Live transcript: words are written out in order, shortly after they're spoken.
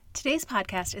Today's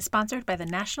podcast is sponsored by the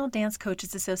National Dance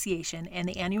Coaches Association and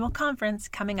the annual conference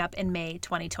coming up in May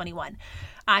 2021.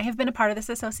 I have been a part of this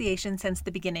association since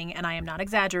the beginning, and I am not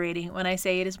exaggerating when I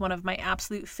say it is one of my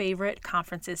absolute favorite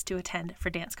conferences to attend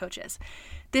for dance coaches.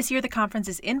 This year, the conference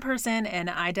is in person, and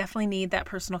I definitely need that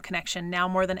personal connection now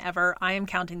more than ever. I am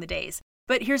counting the days.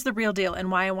 But here's the real deal and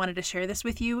why I wanted to share this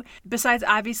with you. Besides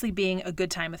obviously being a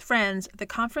good time with friends, the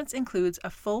conference includes a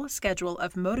full schedule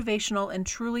of motivational and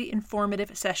truly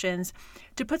informative sessions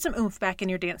to put some oomph back in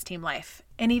your dance team life.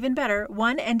 And even better,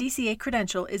 one NDCA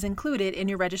credential is included in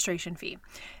your registration fee.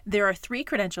 There are 3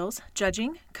 credentials: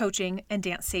 judging, coaching, and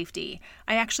dance safety.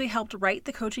 I actually helped write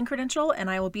the coaching credential, and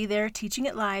I will be there teaching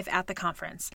it live at the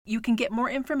conference. You can get more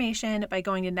information by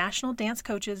going to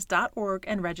nationaldancecoaches.org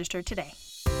and register today.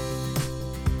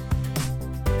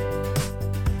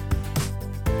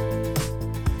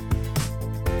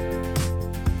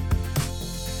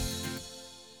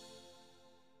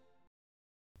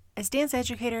 As dance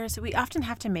educators, we often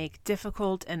have to make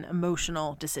difficult and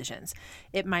emotional decisions.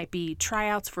 It might be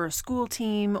tryouts for a school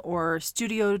team or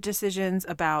studio decisions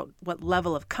about what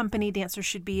level of company dancers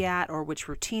should be at or which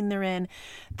routine they're in.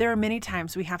 There are many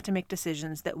times we have to make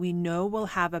decisions that we know will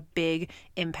have a big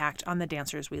impact on the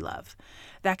dancers we love.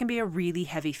 That can be a really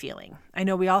heavy feeling. I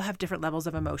know we all have different levels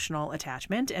of emotional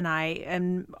attachment, and I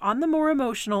am on the more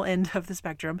emotional end of the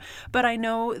spectrum, but I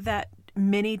know that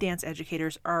many dance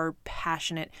educators are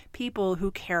passionate people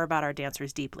who care about our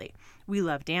dancers deeply. We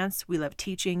love dance, we love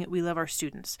teaching, we love our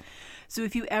students. So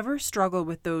if you ever struggle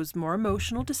with those more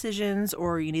emotional decisions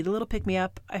or you need a little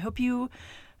pick-me-up, I hope you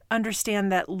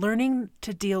understand that learning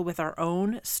to deal with our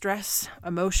own stress,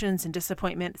 emotions, and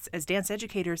disappointments as dance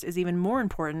educators is even more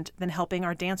important than helping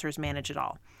our dancers manage it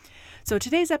all. So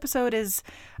today's episode is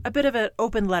a bit of an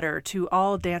open letter to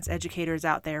all dance educators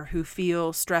out there who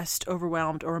feel stressed,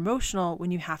 overwhelmed, or emotional when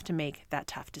you have to make that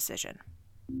tough decision.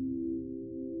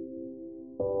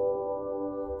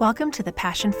 Welcome to the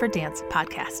Passion for Dance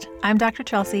podcast. I'm Dr.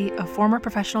 Chelsea, a former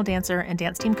professional dancer and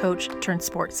dance team coach turned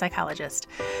sports psychologist.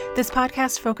 This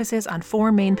podcast focuses on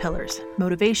 4 main pillars: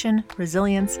 motivation,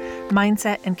 resilience,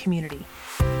 mindset, and community.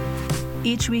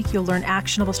 Each week, you'll learn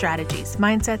actionable strategies,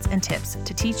 mindsets, and tips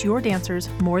to teach your dancers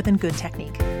more than good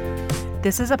technique.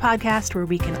 This is a podcast where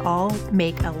we can all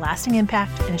make a lasting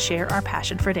impact and share our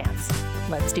passion for dance.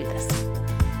 Let's do this.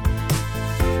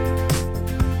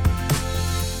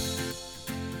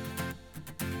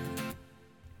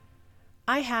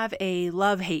 I have a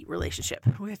love-hate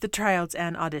relationship with the tryouts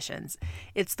and auditions.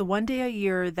 It's the one day a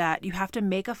year that you have to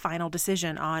make a final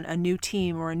decision on a new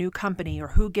team or a new company or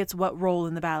who gets what role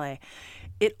in the ballet.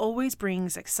 It always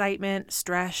brings excitement,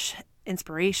 stress,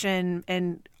 inspiration,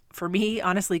 and for me,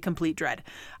 honestly, complete dread.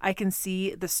 I can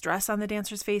see the stress on the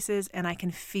dancers' faces, and I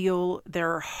can feel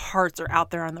their hearts are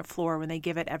out there on the floor when they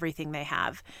give it everything they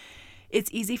have.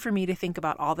 It's easy for me to think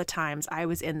about all the times I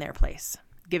was in their place,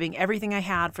 giving everything I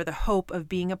had for the hope of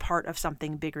being a part of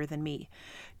something bigger than me,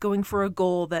 going for a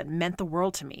goal that meant the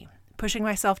world to me, pushing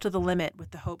myself to the limit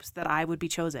with the hopes that I would be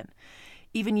chosen.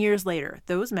 Even years later,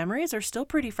 those memories are still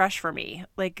pretty fresh for me,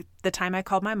 like the time I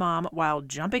called my mom while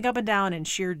jumping up and down in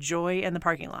sheer joy in the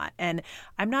parking lot. And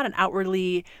I'm not an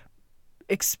outwardly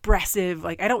expressive,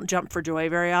 I don't jump for joy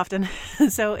very often.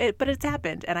 But it's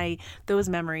happened, and those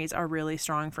memories are really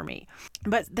strong for me.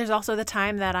 But there's also the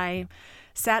time that I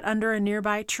sat under a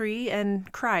nearby tree and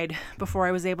cried before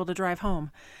I was able to drive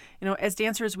home. As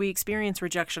dancers, we experience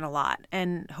rejection a lot,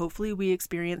 and hopefully we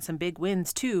experience some big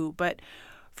wins too. But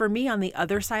for me, on the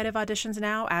other side of auditions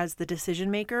now, as the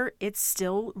decision maker, it's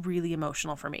still really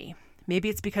emotional for me. Maybe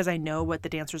it's because I know what the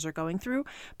dancers are going through,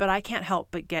 but I can't help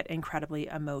but get incredibly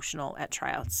emotional at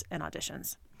tryouts and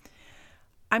auditions.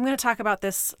 I'm going to talk about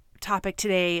this topic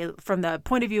today from the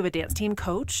point of view of a dance team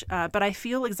coach, but I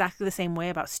feel exactly the same way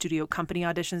about studio company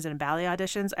auditions and ballet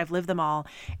auditions. I've lived them all,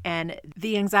 and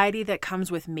the anxiety that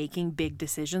comes with making big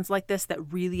decisions like this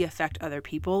that really affect other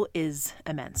people is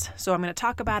immense. So I'm going to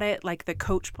talk about it like the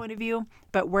coach point of view,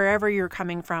 but wherever you're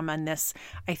coming from on this,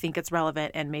 I think it's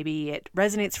relevant, and maybe it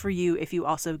resonates for you if you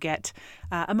also get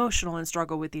emotional and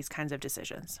struggle with these kinds of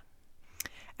decisions.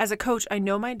 As a coach, I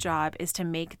know my job is to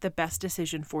make the best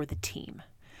decision for the team.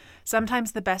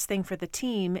 Sometimes the best thing for the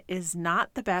team is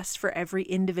not the best for every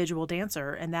individual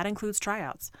dancer, and that includes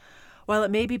tryouts. While it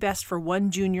may be best for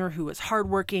one junior who is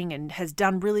hardworking and has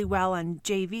done really well on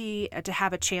JV to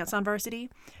have a chance on varsity,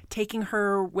 taking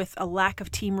her with a lack of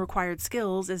team-required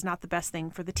skills is not the best thing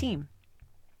for the team.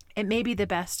 It may be the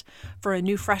best for a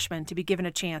new freshman to be given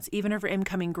a chance, even if her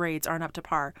incoming grades aren't up to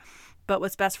par. But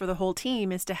what's best for the whole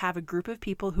team is to have a group of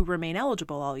people who remain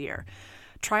eligible all year.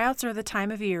 Tryouts are the time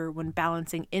of year when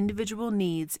balancing individual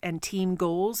needs and team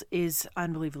goals is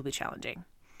unbelievably challenging.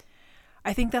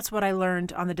 I think that's what I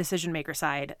learned on the decision maker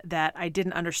side that I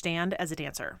didn't understand as a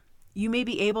dancer. You may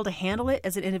be able to handle it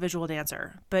as an individual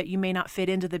dancer, but you may not fit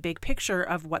into the big picture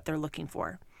of what they're looking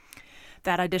for.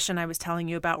 That audition I was telling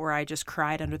you about where I just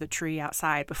cried under the tree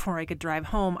outside before I could drive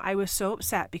home, I was so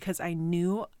upset because I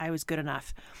knew I was good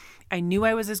enough. I knew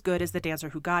I was as good as the dancer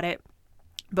who got it,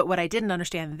 but what I didn't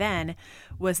understand then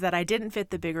was that I didn't fit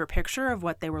the bigger picture of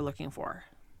what they were looking for.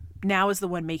 Now, as the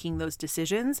one making those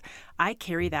decisions, I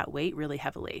carry that weight really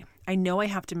heavily. I know I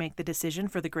have to make the decision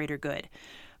for the greater good,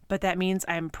 but that means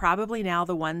I'm probably now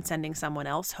the one sending someone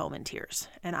else home in tears,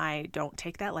 and I don't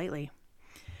take that lightly.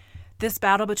 This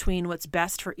battle between what's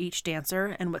best for each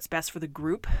dancer and what's best for the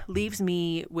group leaves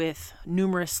me with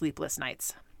numerous sleepless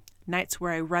nights. Nights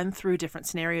where I run through different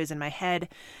scenarios in my head,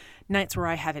 nights where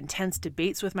I have intense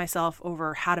debates with myself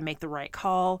over how to make the right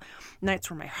call,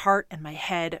 nights where my heart and my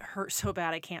head hurt so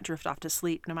bad I can't drift off to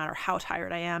sleep no matter how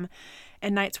tired I am,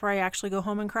 and nights where I actually go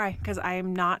home and cry because I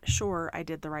am not sure I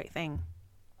did the right thing.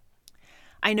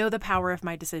 I know the power of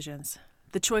my decisions.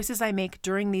 The choices I make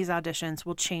during these auditions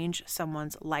will change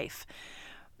someone's life.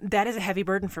 That is a heavy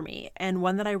burden for me and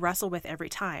one that I wrestle with every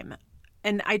time.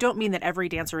 And I don't mean that every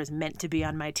dancer is meant to be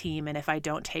on my team, and if I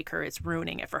don't take her, it's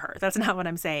ruining it for her. That's not what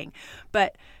I'm saying.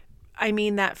 But I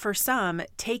mean that for some,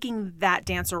 taking that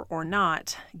dancer or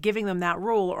not, giving them that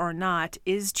role or not,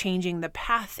 is changing the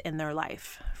path in their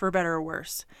life, for better or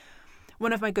worse.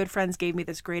 One of my good friends gave me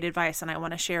this great advice, and I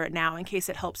want to share it now in case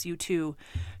it helps you too.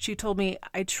 She told me,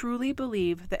 I truly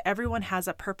believe that everyone has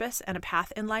a purpose and a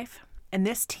path in life, and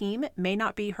this team may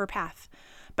not be her path.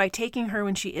 By taking her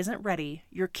when she isn't ready,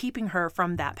 you're keeping her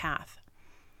from that path.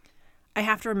 I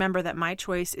have to remember that my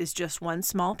choice is just one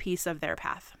small piece of their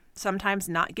path. Sometimes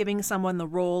not giving someone the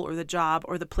role or the job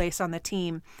or the place on the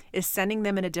team is sending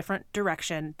them in a different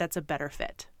direction that's a better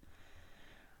fit.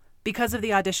 Because of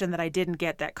the audition that I didn't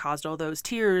get that caused all those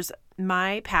tears,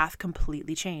 my path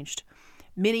completely changed.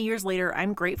 Many years later,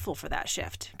 I'm grateful for that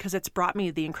shift because it's brought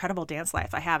me the incredible dance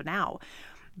life I have now.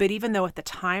 But even though at the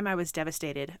time I was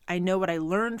devastated, I know what I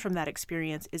learned from that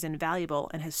experience is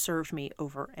invaluable and has served me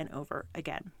over and over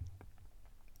again.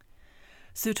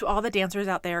 So to all the dancers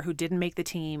out there who didn't make the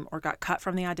team or got cut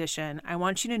from the audition, I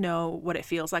want you to know what it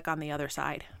feels like on the other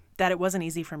side, that it wasn't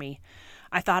easy for me.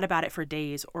 I thought about it for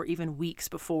days or even weeks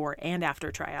before and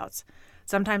after tryouts.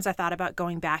 Sometimes I thought about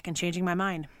going back and changing my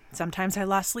mind. Sometimes I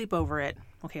lost sleep over it.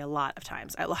 Okay, a lot of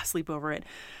times I lost sleep over it.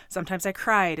 Sometimes I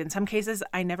cried. In some cases,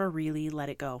 I never really let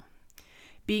it go.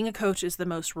 Being a coach is the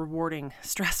most rewarding,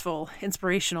 stressful,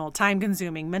 inspirational,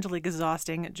 time-consuming, mentally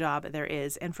exhausting job there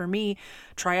is. And for me,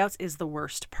 tryouts is the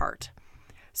worst part.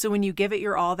 So when you give it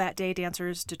your all that day,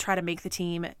 dancers, to try to make the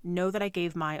team, know that I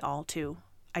gave my all too.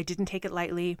 I didn't take it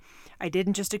lightly. I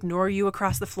didn't just ignore you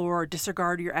across the floor or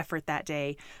disregard your effort that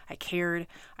day. I cared,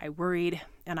 I worried,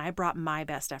 and I brought my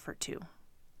best effort too.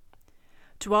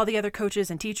 To all the other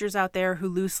coaches and teachers out there who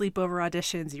lose sleep over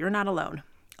auditions, you're not alone.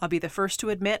 I'll be the first to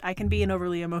admit I can be an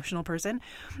overly emotional person.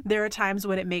 There are times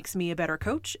when it makes me a better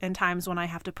coach and times when I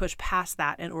have to push past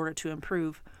that in order to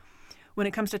improve. When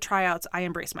it comes to tryouts, I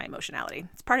embrace my emotionality.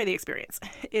 It's part of the experience.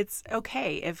 It's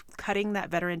okay if cutting that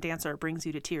veteran dancer brings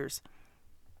you to tears.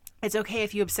 It's okay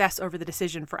if you obsess over the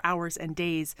decision for hours and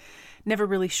days, never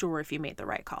really sure if you made the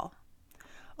right call.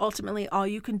 Ultimately, all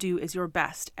you can do is your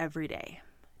best every day.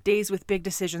 Days with big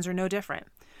decisions are no different.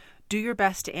 Do your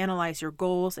best to analyze your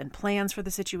goals and plans for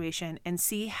the situation and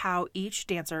see how each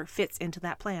dancer fits into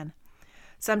that plan.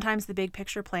 Sometimes the big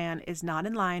picture plan is not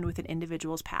in line with an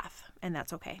individual's path, and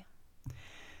that's okay.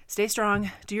 Stay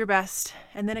strong, do your best,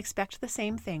 and then expect the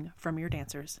same thing from your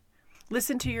dancers.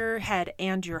 Listen to your head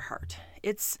and your heart.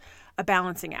 It's a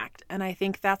balancing act, and I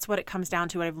think that's what it comes down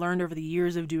to. What I've learned over the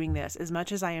years of doing this, as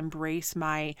much as I embrace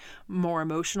my more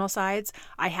emotional sides,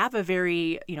 I have a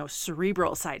very,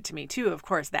 cerebral side to me too. Of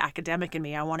course, the academic in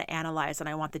me, I want to analyze and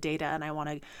I want the data and I want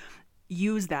to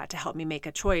use that to help me make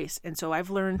a choice. And so I've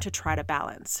learned to try to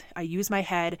balance. I use my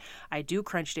head, I do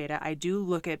crunch data, I do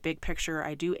look at big picture,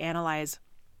 I do analyze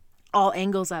all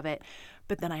angles of it,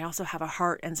 but then I also have a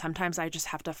heart, and sometimes I just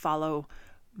have to follow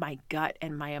my gut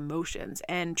and my emotions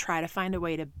and try to find a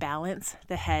way to balance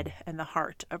the head and the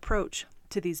heart approach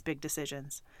to these big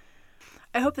decisions.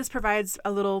 I hope this provides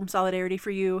a little solidarity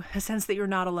for you, a sense that you're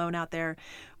not alone out there.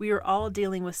 We are all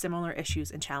dealing with similar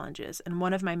issues and challenges, and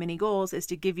one of my many goals is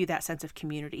to give you that sense of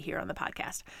community here on the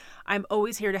podcast. I'm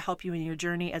always here to help you in your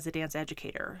journey as a dance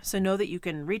educator, so know that you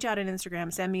can reach out on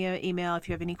Instagram, send me an email if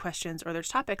you have any questions or there's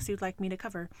topics you'd like me to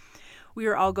cover. We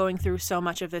are all going through so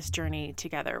much of this journey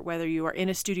together, whether you are in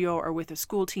a studio or with a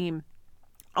school team.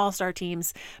 all-star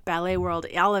teams, ballet world,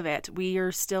 all of it, we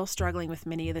are still struggling with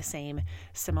many of the same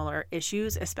similar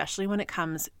issues, especially when it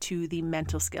comes to the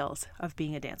mental skills of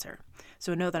being a dancer.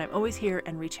 So know that I'm always here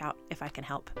and reach out if I can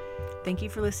help. Thank you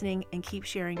for listening and keep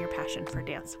sharing your passion for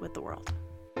dance with the world.